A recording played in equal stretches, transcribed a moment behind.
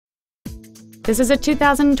This is a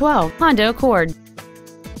 2012 Honda Accord.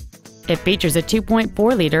 It features a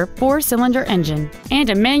 2.4-liter four-cylinder engine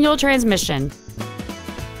and a manual transmission.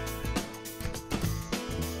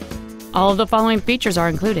 All of the following features are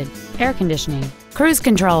included: air conditioning, cruise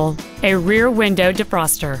control, a rear window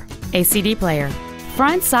defroster, a CD player,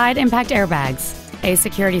 front side impact airbags, a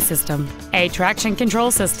security system, a traction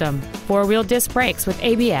control system, four-wheel disc brakes with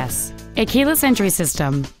ABS, a keyless entry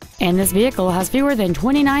system, and this vehicle has fewer than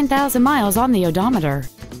 29,000 miles on the odometer.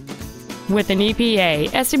 With an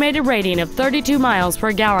EPA estimated rating of 32 miles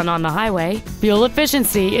per gallon on the highway, fuel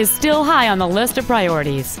efficiency is still high on the list of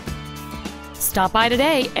priorities. Stop by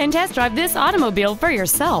today and test drive this automobile for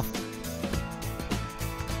yourself.